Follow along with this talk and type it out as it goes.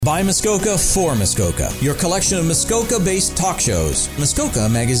By Muskoka for Muskoka, your collection of Muskoka-based talk shows. Muskoka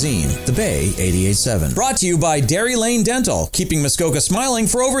Magazine, The Bay 88.7. Brought to you by Dairy Lane Dental, keeping Muskoka smiling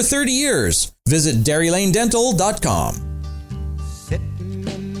for over 30 years. Visit DairyLaneDental.com. Sitting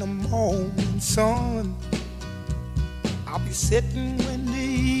in the morning sun, I'll be sitting when the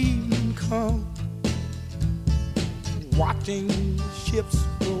evening comes, watching the ships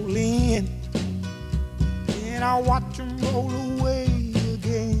roll in, and I'll watch them roll away.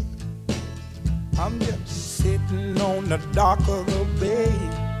 I'm just sitting on the dock of the bay,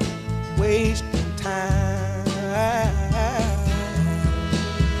 wasting time.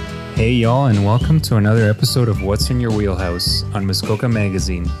 Hey y'all, and welcome to another episode of What's in Your Wheelhouse on Muskoka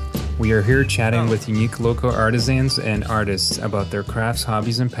Magazine. We are here chatting with unique local artisans and artists about their crafts,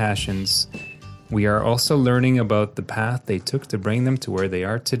 hobbies, and passions. We are also learning about the path they took to bring them to where they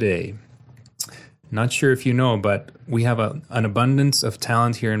are today. Not sure if you know, but we have an abundance of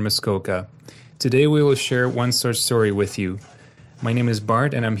talent here in Muskoka. Today we will share one such story with you. My name is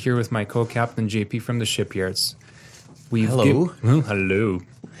Bart, and I'm here with my co-captain JP from the shipyards. Hello. Hello.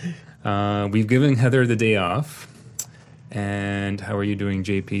 We've given Heather the day off. And how are you doing,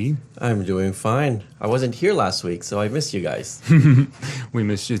 JP? I'm doing fine. I wasn't here last week, so I miss you guys. We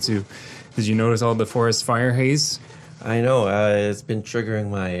missed you too. Did you notice all the forest fire haze? I know. It's been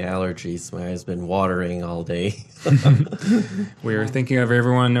triggering my allergies. My eyes been watering all day. We're thinking of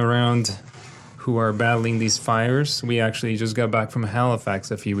everyone around who are battling these fires. We actually just got back from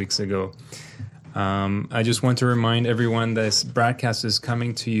Halifax a few weeks ago. I just want to remind everyone this broadcast is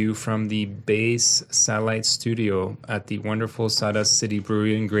coming to you from the Base Satellite Studio at the wonderful Sawdust City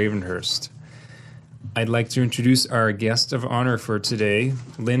Brewery in Gravenhurst. I'd like to introduce our guest of honor for today,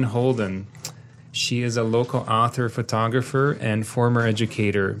 Lynn Holden. She is a local author, photographer, and former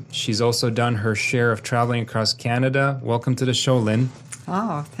educator. She's also done her share of traveling across Canada. Welcome to the show, Lynn.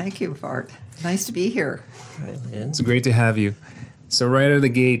 Oh, thank you, Bart. Nice to be here. Hi, Lynn. It's great to have you. So right out of the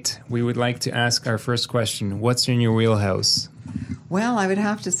gate, we would like to ask our first question. What's in your wheelhouse? Well, I would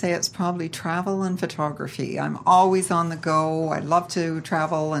have to say it's probably travel and photography. I'm always on the go. I love to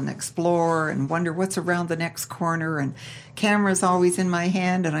travel and explore and wonder what's around the next corner. And camera's always in my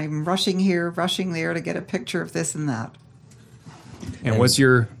hand, and I'm rushing here, rushing there to get a picture of this and that. And what's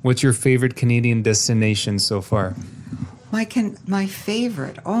your favorite Canadian destination so far? My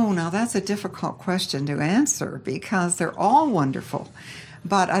favorite, now that's a difficult question to answer because they're all wonderful.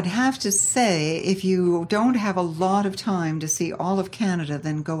 But I'd have to say, if you don't have a lot of time to see all of Canada,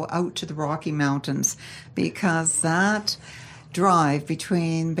 then go out to the Rocky Mountains, because that drive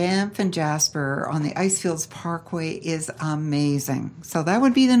between Banff and Jasper on the Icefields Parkway is amazing. So that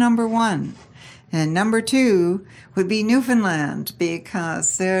would be the number one. And number two would be Newfoundland,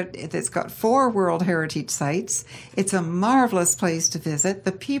 because it's got 4 World Heritage Sites. It's a marvelous place to visit.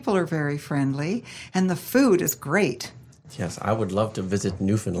 The people are very friendly, and the food is great. Yes, I would love to visit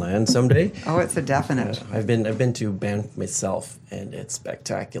Newfoundland someday. Oh, it's a definite. I've been to Banff myself, and it's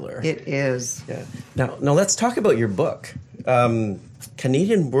spectacular. It is. Yeah. Now let's talk about your book,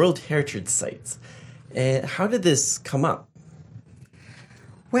 Canadian World Heritage Sites. How did this come up?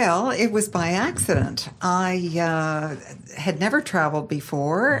 Well, it was by accident. I had never traveled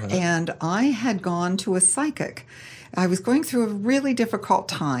before, and I had gone to a psychic. I was going through a really difficult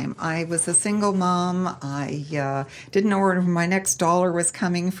time. I was a single mom. I didn't know where my next dollar was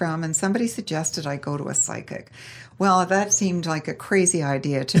coming from, and somebody suggested I go to a psychic. Well, that seemed like a crazy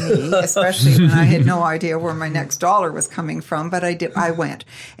idea to me, especially when I had no idea where my next dollar was coming from, but I went.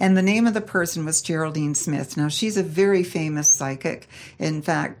 And the name of the person was Geraldine Smith. Now, she's a very famous psychic. In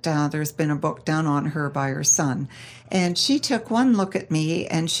fact, there's been a book done on her by her son. And she took one look at me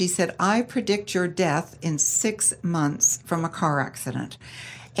and she said, "I predict your death in 6 months from a car accident."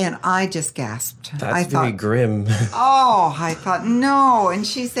 And I just gasped. That's very grim. I thought, no. And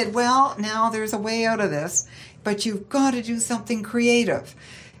she said, "Well, now there's a way out of this, but you've got to do something creative."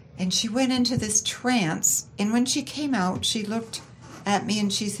 And she went into this trance. And when she came out, she looked at me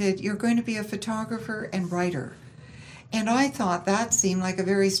and she said, "You're going to be a photographer and writer." And I thought that seemed like a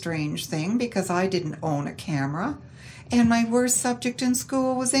very strange thing, because I didn't own a camera. And my worst subject in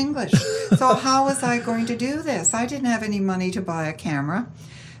school was English. So how was I going to do this? I didn't have any money to buy a camera.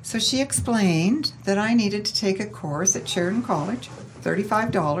 So she explained that I needed to take a course at Sheridan College,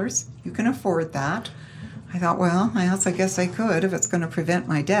 $35. You can afford that. I thought, well, I guess I could if it's going to prevent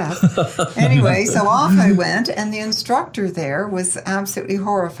my death. Anyway, so off I went, and the instructor there was absolutely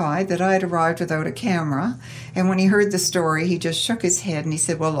horrified that I had arrived without a camera. And when he heard the story, he just shook his head and he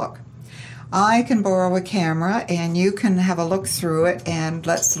said, "Well, look, I can borrow a camera and you can have a look through it and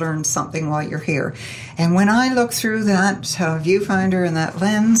let's learn something while you're here. And when I looked through that viewfinder and that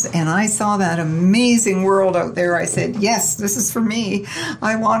lens and I saw that amazing world out there, I said, yes, this is for me.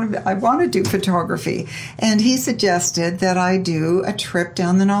 I want to do photography. And he suggested that I do a trip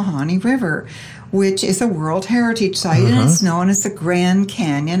down the Nahanni River, which is a World Heritage Site, and it's known as the Grand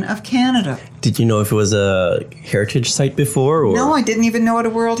Canyon of Canada. Did you know if it was a heritage site before? Or? No, I didn't even know what a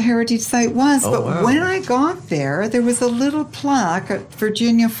World Heritage Site was. Oh, but wow. when I got there was a little plaque at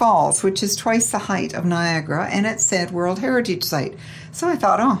Virginia Falls, which is twice the height of Niagara, and it said World Heritage Site. So I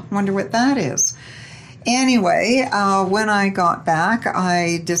thought, oh, I wonder what that is. Anyway, when I got back,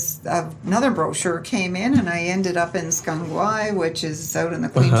 another brochure came in, and I ended up in Skangwai, which is out in the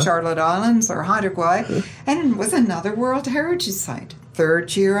Queen Charlotte Islands, or Haida Gwaii, and it was another World Heritage Site.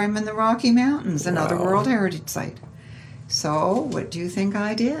 Third year I'm in the Rocky Mountains, another World Heritage Site. So, what do you think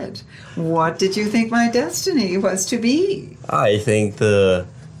I did? What did you think my destiny was to be? I think the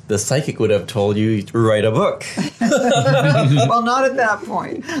psychic would have told you to write a book. Well, not at that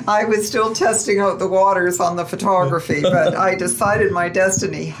point. I was still testing out the waters on the photography, but I decided my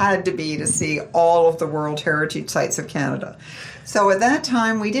destiny had to be to see all of the World Heritage Sites of Canada. So at that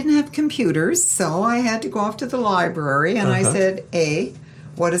time, we didn't have computers, so I had to go off to the library, and I said, A,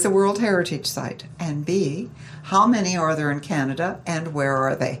 what is a World Heritage Site? And B, how many are there in Canada, and where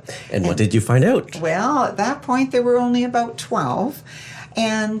are they? And what did you find out? Well, at that point, there were only about 12.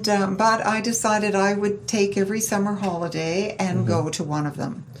 And but I decided I would take every summer holiday and go to one of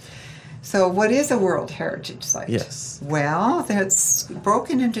them. So what is a World Heritage Site? Yes. Well, it's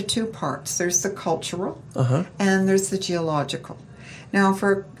broken into two parts. There's the cultural and there's the geological. Now,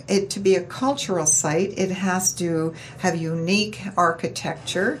 for it to be a cultural site, it has to have unique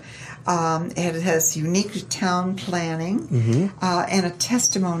architecture. It has unique town planning and a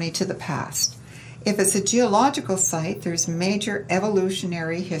testimony to the past. If it's a geological site, there's major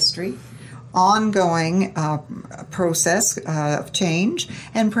evolutionary history, ongoing process of change,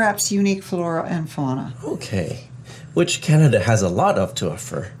 and perhaps unique flora and fauna. Okay. Which Canada has a lot of to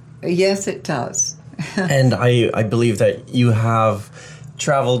offer. Yes, it does. And I believe that you have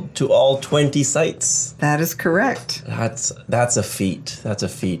traveled to all 20 sites. That is correct. That's a feat. That's a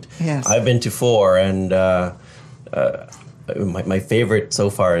feat. Yes. I've been to 4, and my favorite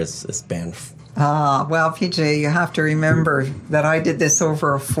so far is Banff. Well, PJ, you have to remember that I did this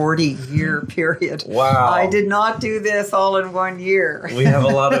over a 40-year period. Wow. I did not do this all in 1 year. We have a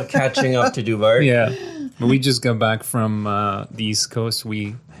lot of catching up to do, Bart. Yeah. We just got back from the East Coast.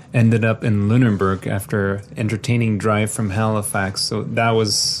 We ended up in Lunenburg after entertaining drive from Halifax. So that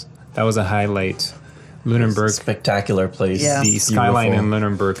was a highlight. Lunenburg, Spectacular place. Yeah. the skyline Beautiful. in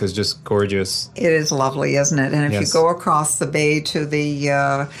Lunenburg is just gorgeous. It is lovely, isn't it? And if Yes. you go across the bay to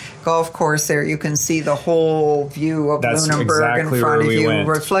the golf course there, you can see the whole view of That's Lunenburg exactly in front where of we you, went.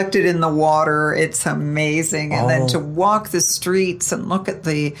 reflected in the water. It's amazing. And then to walk the streets and look at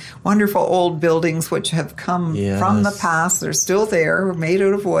the wonderful old buildings which have come from the Yes. past. They're still there, made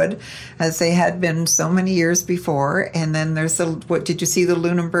out of wood, as they had been so many years before. And then there's what did you see the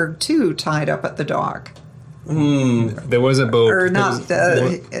Lunenburg 2 tied up at the dock? There was a boat. Or There not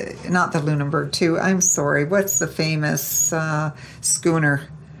was- not the Lunenburg 2. I'm sorry. What's the famous schooner?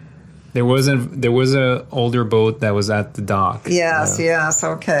 There was a older boat that was at the dock. Yes,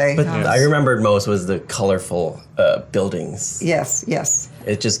 okay. But I remembered most was the colorful buildings. Yes.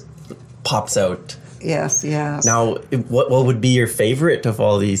 It just pops out. Yes. Now, what would be your favorite of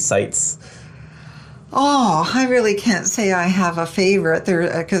all these sites? Oh, I really can't say I have a favorite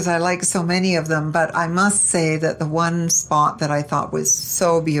there because I like so many of them, but I must say that the one spot that I thought was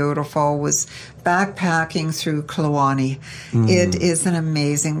so beautiful was backpacking through Kluane. It is an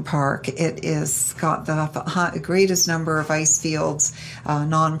amazing park. It is got the greatest number of ice fields,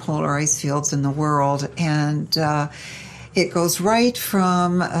 non-polar ice fields in the world, and it goes right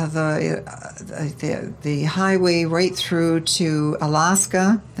from the highway right through to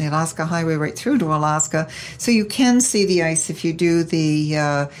Alaska, the Alaska Highway right through to Alaska. So you can see the ice if you do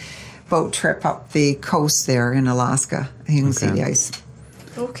the boat trip up the coast there in Alaska. You can see the ice.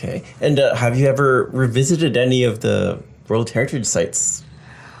 Okay. And have you ever revisited any of the World Heritage Sites?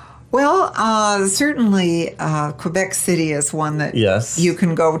 Well, certainly Quebec City is one that Yes. you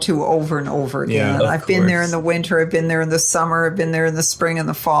can go to over and over again. Yeah, of I've been there course. in the winter, I've been there in the summer, I've been there in the spring and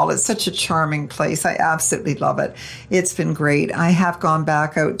the fall. It's such a charming place. I absolutely love it. It's been great. I have gone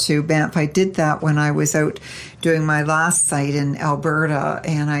back out to Banff. I did that when I was out doing my last site in Alberta,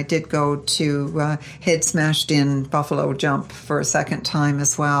 and I did go to Head Smashed In Buffalo Jump for a second time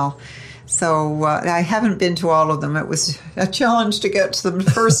as well. So I haven't been to all of them. It was a challenge to get to them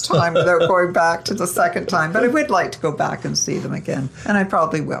the first time without going back to the second time. But I would like to go back and see them again, and I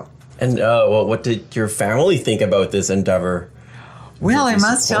probably will. And what did your family think about this endeavor? Well, I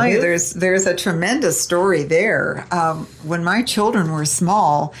must tell you, there's a tremendous story there. When my children were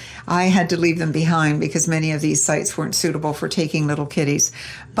small, I had to leave them behind because many of these sites weren't suitable for taking little kiddies.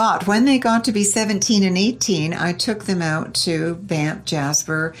 But when they got to be 17 and 18, I took them out to Banff,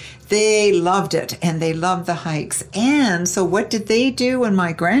 Jasper. They loved it, and they loved the hikes. And so what did they do when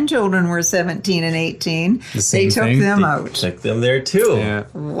my grandchildren were 17 and 18? They took them out. Took them there, too. Yeah.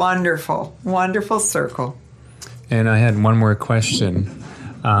 Wonderful, wonderful circle. And I had one more question.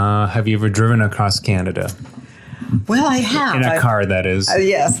 Have you ever driven across Canada? Well, I have. In a car, that is.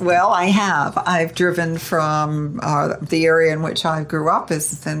 Yes, well, I have. I've driven from the area in which I grew up,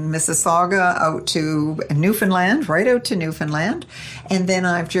 is in Mississauga, out to Newfoundland, right out to Newfoundland. And then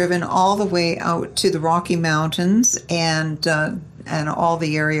I've driven all the way out to the Rocky Mountains and all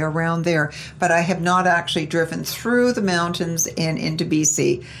the area around there. But I have not actually driven through the mountains and into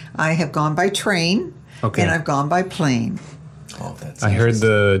BC. I have gone by train. Okay. And I've gone by plane. Oh, that's I heard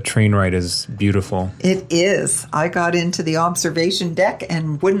the train ride is beautiful. It is. I got into the observation deck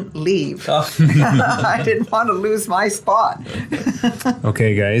and wouldn't leave. I didn't want to lose my spot.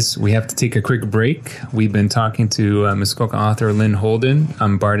 Okay, guys, we have to take a quick break. We've been talking to Muskoka author Lynn Holden.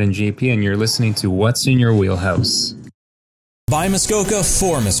 I'm Bart and JP, and you're listening to What's in Your Wheelhouse. By Muskoka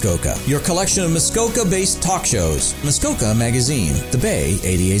for Muskoka, your collection of Muskoka-based talk shows. Muskoka Magazine, The Bay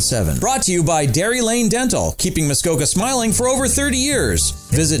 88.7. Brought to you by Dairy Lane Dental, keeping Muskoka smiling for over 30 years.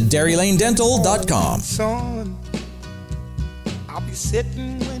 Visit DairyLaneDental.com. Son, I'll be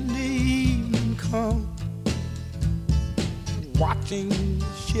sitting when the evening comes, watching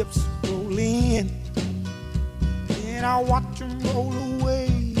ships roll in, and I'll watch them roll away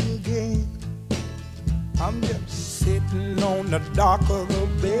again. I'm just sitting on the dock of the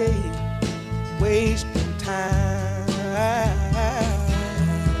bay, wasting time.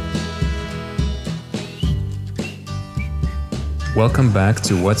 Welcome back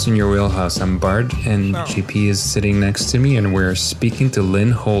to What's in Your Wheelhouse. I'm Bart, and GP is sitting next to me, and we're speaking to Lynn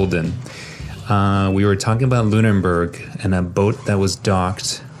Holden. We were talking about Lunenburg and a boat that was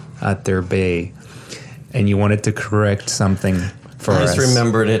docked at their bay, and you wanted to correct something for us. I just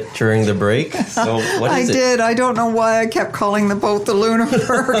remembered it during the break. So what is it? I did. I don't know why I kept calling the boat the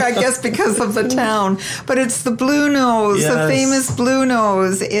Lunenburg. I guess because of the town. But it's the Blue Nose, the famous Blue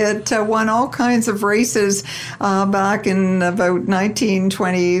Nose. It won all kinds of races back in about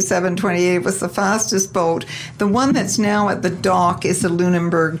 1927, 28. It was the fastest boat. The one that's now at the dock is the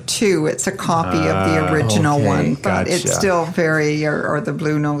Lunenburg 2. It's a copy of the original one. But it's still or the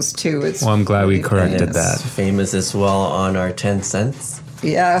Blue Nose 2. It's I'm glad we corrected that. Famous as well on our 10 cents.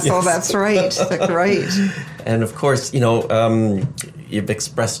 Yeah, so that's right. Right. And of course, you've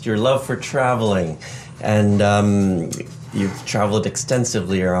expressed your love for traveling, and you've traveled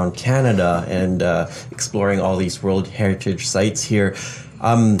extensively around Canada and exploring all these World Heritage sites here.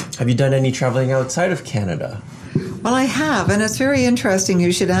 Have you done any traveling outside of Canada? Well, I have, and it's very interesting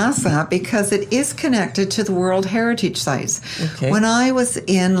you should ask that because it is connected to the World Heritage Sites. Okay. When I was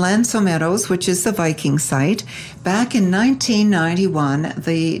in Lanso Meadows, which is the Viking site, back in 1991,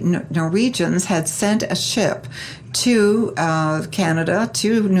 the Norwegians had sent a ship to Canada,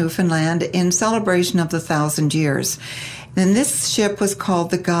 to Newfoundland, in celebration of the 1,000 years. And this ship was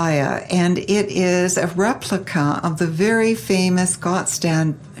called the Gaia, and it is a replica of the very famous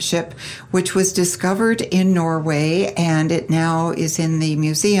Gotland ship, which was discovered in Norway, and it now is in the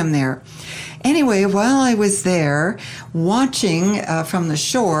museum there. Anyway, while I was there, watching from the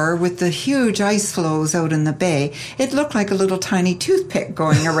shore with the huge ice floes out in the bay, it looked like a little tiny toothpick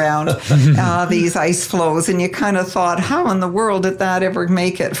going around these ice floes, and you kind of thought, how in the world did that ever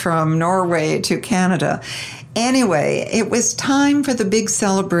make it from Norway to Canada? Anyway, it was time for the big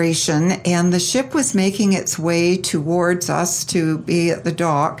celebration, and the ship was making its way towards us to be at the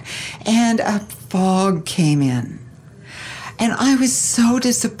dock, and a fog came in. And I was so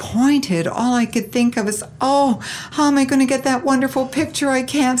disappointed. All I could think of is, how am I going to get that wonderful picture? I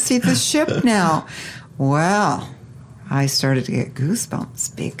can't see the ship now. Well, I started to get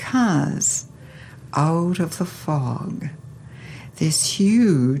goosebumps because out of the fog, this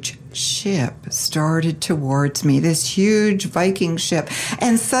huge ship started towards me, this huge Viking ship.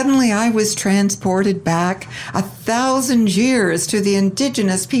 And suddenly I was transported back 1,000 years to the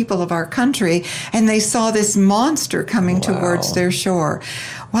indigenous people of our country, and they saw this monster coming towards their shore.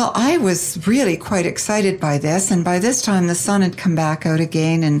 Well, I was really quite excited by this, and by this time the sun had come back out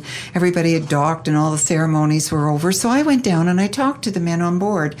again and everybody had docked and all the ceremonies were over. So I went down and I talked to the men on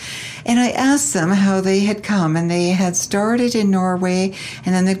board, and I asked them how they had come, and they had started in Norway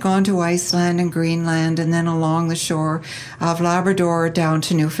and then they'd gone to Iceland and Greenland and then along the shore of Labrador down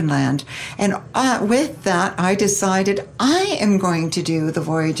to Newfoundland. And with that, I decided I am going to do the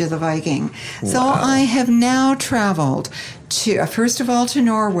Voyage of the Viking. So I have now traveled first of all to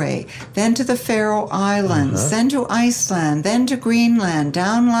Norway, then to the Faroe Islands, then to Iceland, then to Greenland,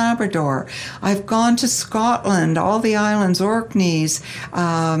 down Labrador. I've gone to Scotland, all the islands, Orkneys,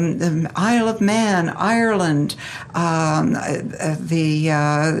 the Isle of Man, Ireland, the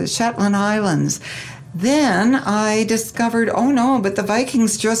Shetland Islands. Then I discovered, oh no, but the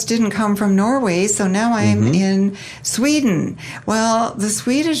Vikings just didn't come from Norway, so now I'm in Sweden. Well, the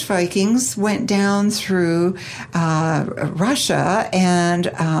Swedish Vikings went down through Russia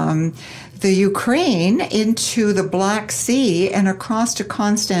and the Ukraine into the Black Sea and across to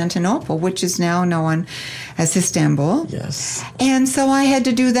Constantinople, which is now known as Istanbul. Yes. And so I had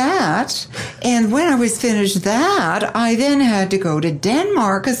to do that. And when I was finished that, I then had to go to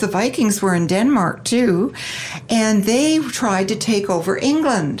Denmark, because the Vikings were in Denmark too, and they tried to take over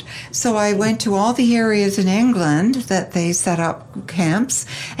England. So I went to all the areas in England that they set up camps,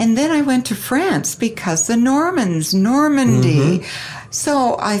 and then I went to France because the Normans, Normandy.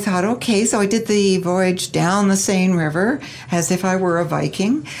 So I thought, okay, so I did the voyage down the Seine River as if I were a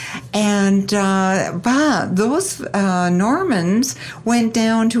Viking. And, but those Normans went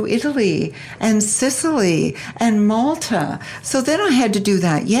down to Italy and Sicily and Malta. So then I had to do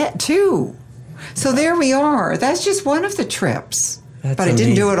that yet too. So there we are. That's just one of the trips. That's but I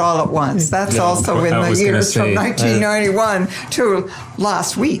didn't do it all at once. That's also in the years from 1991 to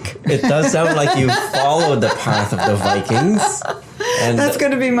last week. It does sound like you followed the path of the Vikings. And that's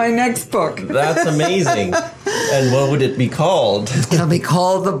going to be my next book. That's amazing. And what would it be called? It'll be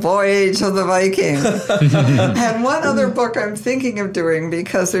called The Voyage of the Viking. And one other book I'm thinking of doing,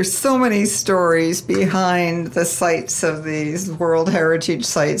 because there's so many stories behind the sites of these World Heritage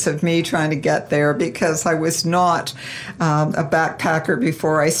sites of me trying to get there, because I was not a backpacker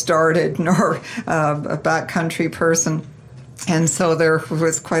before I started, nor a backcountry person. And so there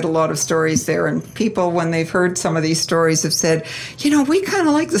was quite a lot of stories there. And people, when they've heard some of these stories, have said, you know, we kind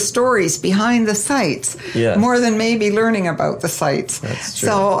of like the stories behind the sites more than maybe learning about the sites. That's true.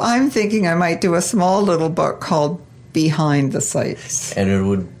 So I'm thinking I might do a small little book called Behind the Sites. And it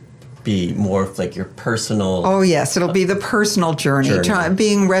would be more of like your personal... Oh, yes. It'll be the personal journey.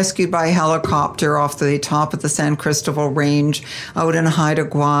 Being rescued by helicopter off the top of the San Cristobal Range out in Haida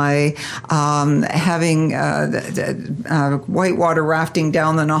Gwaii, having whitewater rafting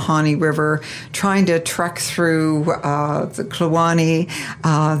down the Nahanni River, trying to trek through the Kluane.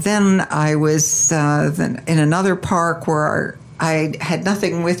 Then I was in another park where I had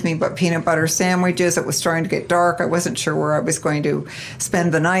nothing with me but peanut butter sandwiches. It was starting to get dark. I wasn't sure where I was going to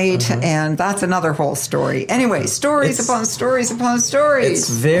spend the night, and that's another whole story. Anyway, stories upon stories upon stories. It's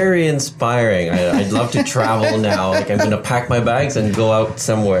very inspiring. I'd love to travel now. Like, I'm going to pack my bags and go out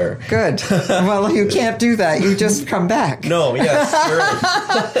somewhere. Good. Well, you can't do that. You just come back. No, yes, sure.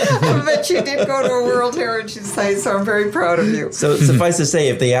 But you did go to a World Heritage site, so I'm very proud of you. So suffice to say,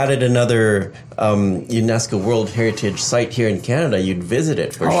 if they added another UNESCO World Heritage site here in Canada, you'd visit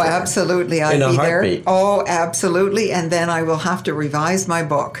it for sure. Oh, absolutely. I'd be there. Oh, absolutely. And then I will have to revise my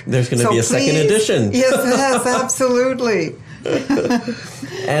book. There's going to be a second edition. Yes, absolutely.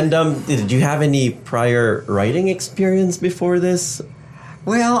 And did you have any prior writing experience before this?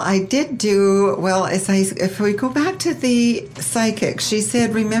 Well, I did do, if we go back to the psychic, she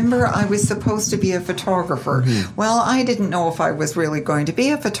said, remember, I was supposed to be a photographer. Well, I didn't know if I was really going to be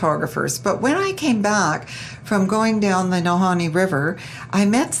a photographer. But when I came back from going down the Nahanni River, I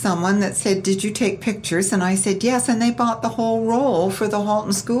met someone that said, did you take pictures? And I said, yes. And they bought the whole roll for the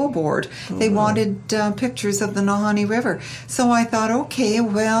Halton School Board. They wanted pictures of the Nahanni River. So I thought, okay,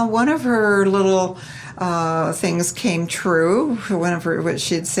 well, one of her little... things came true, whenever what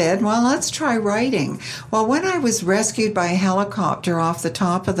she'd said, well, let's try writing. Well, when I was rescued by a helicopter off the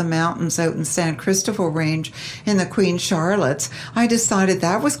top of the mountains out in San Cristobal Range in the Queen Charlottes, I decided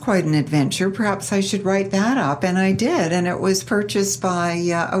that was quite an adventure. Perhaps I should write that up, and I did, and it was purchased by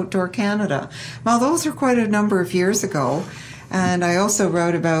Outdoor Canada. Well, those are quite a number of years ago. And I also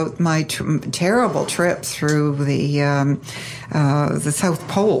wrote about my terrible trip through the South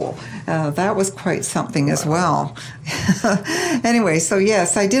Pole. That was quite something as well. Anyway, so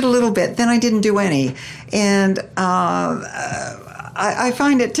yes, I did a little bit. Then I didn't do any. And I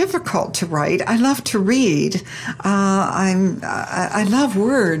find it difficult to write. I love to read. I love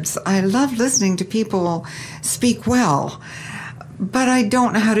words. I love listening to people speak well. But I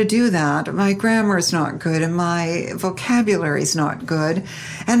don't know how to do that. My grammar is not good, and my vocabulary is not good,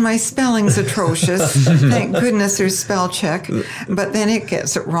 and my spelling's atrocious. Thank goodness there's spell check, but then it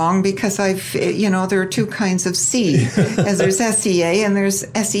gets it wrong because there are two kinds of C, as there's SEA and there's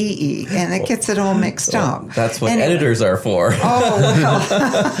SEE, and it gets it all mixed up. That's what editors are for. Oh,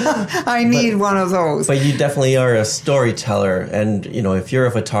 well, I need one of those. But you definitely are a storyteller, and if you're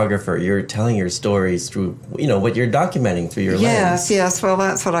a photographer, you're telling your stories through what you're documenting through your lens. Yes. Well,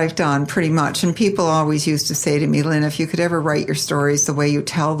 that's what I've done pretty much. And people always used to say to me, Lynn, if you could ever write your stories the way you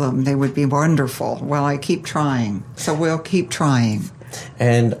tell them, they would be wonderful. Well, I keep trying. So we'll keep trying.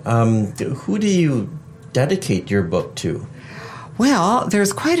 And who do you dedicate your book to? Well,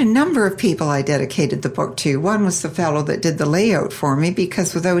 there's quite a number of people I dedicated the book to. One was the fellow that did the layout for me,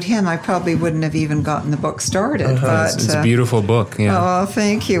 because without him, I probably wouldn't have even gotten the book started. But, it's a beautiful book. Yeah. Oh,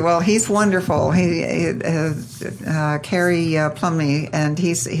 thank you. Well, he's wonderful. Carrie Plumley, and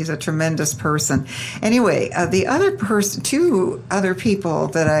he's a tremendous person. Anyway, the other person, two other people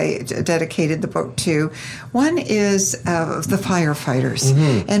that I dedicated the book to. One is the firefighters,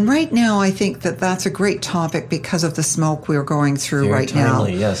 and right now I think that that's a great topic because of the smoke we're going through Very right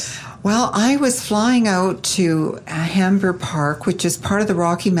timely, now. Yes. Well, I was flying out to Hamber Park, which is part of the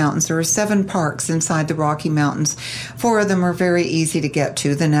Rocky Mountains. There are 7 parks inside the Rocky Mountains. 4 of them are very easy to get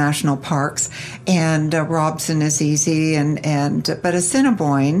to, the national parks, and Robson is easy, but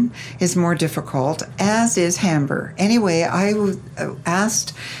Assiniboine is more difficult, as is Hamber. Anyway, I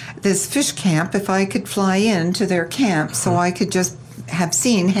asked this fish camp if I could fly in to their camp so I could just have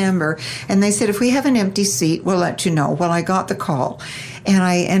seen Hamber, and they said, if we have an empty seat, we'll let you know. Well, I got the call, and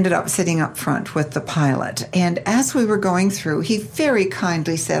I ended up sitting up front with the pilot. And as we were going through, he very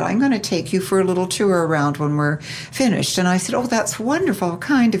kindly said, I'm going to take you for a little tour around when we're finished. And I said, oh, that's wonderful, how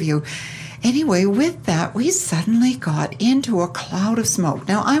kind of you. Anyway, with that, we suddenly got into a cloud of smoke.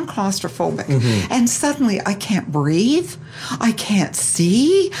 Now, I'm claustrophobic, and suddenly I can't breathe. I can't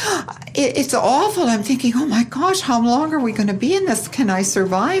see. It's awful. I'm thinking, oh my gosh, how long are we going to be in this? Can I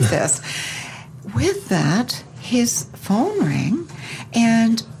survive this? With that, his phone rang,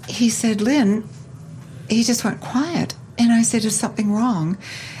 and he said, Lynn, he just went quiet. And I said, is something wrong?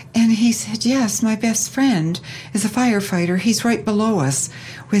 And he said, yes, my best friend is a firefighter. He's right below us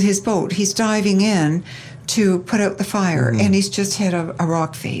with his boat. He's diving in to put out the fire, and he's just hit a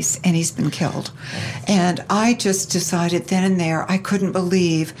rock face, and he's been killed. And I just decided then and there I couldn't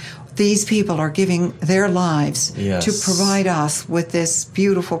believe these people are giving their lives to provide us with this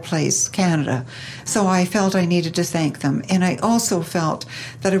beautiful place, Canada. So I felt I needed to thank them. And I also felt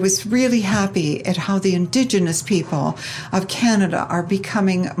that I was really happy at how the Indigenous people of Canada are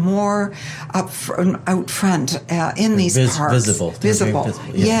becoming more out front in these parks. Visible.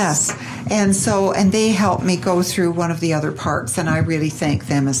 Yes. And they helped me go through one of the other parks, and I really thank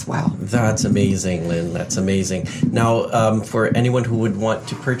them as well. That's amazing, Lynn. That's amazing. Now, for anyone who would want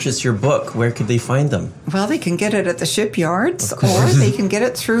to purchase your book, where could they find them? Well, they can get it at the shipyards, or they can get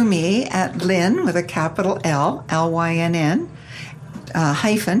it through me at Lynn with a capital L, Lynn,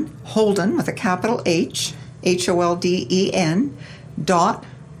 hyphen Holden with a capital H, HOLDEN,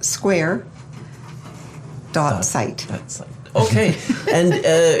 square, site. Okay. And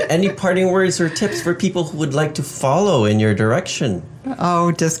any parting words or tips for people who would like to follow in your direction?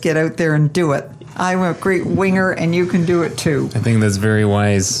 Oh, just get out there and do it. I'm a great winger, and you can do it too. I think that's very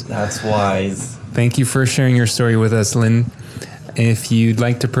wise. That's wise. Thank you for sharing your story with us, Lynn. If you'd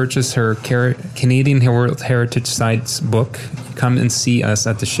like to purchase her Canadian World Heritage Sites book, come and see us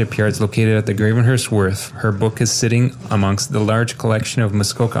at the shipyards located at the Gravenhurst Wharf. Her book is sitting amongst the large collection of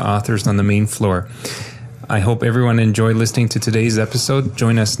Muskoka authors on the main floor. I hope everyone enjoyed listening to today's episode.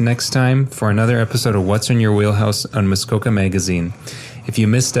 Join us next time for another episode of What's in Your Wheelhouse on Muskoka Magazine. If you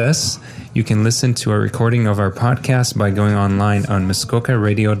missed us, you can listen to a recording of our podcast by going online on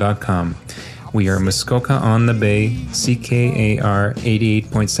muskokaradio.com. We are Muskoka on the Bay, CKAR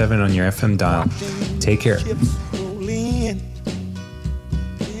 88.7 on your FM dial. Take care.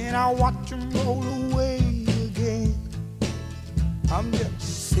 And I watch them roll away again. I'm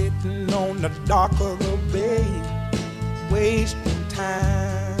just sitting on the dock of the bay, wasting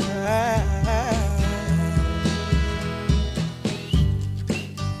time.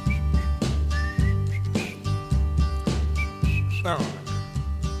 Uh.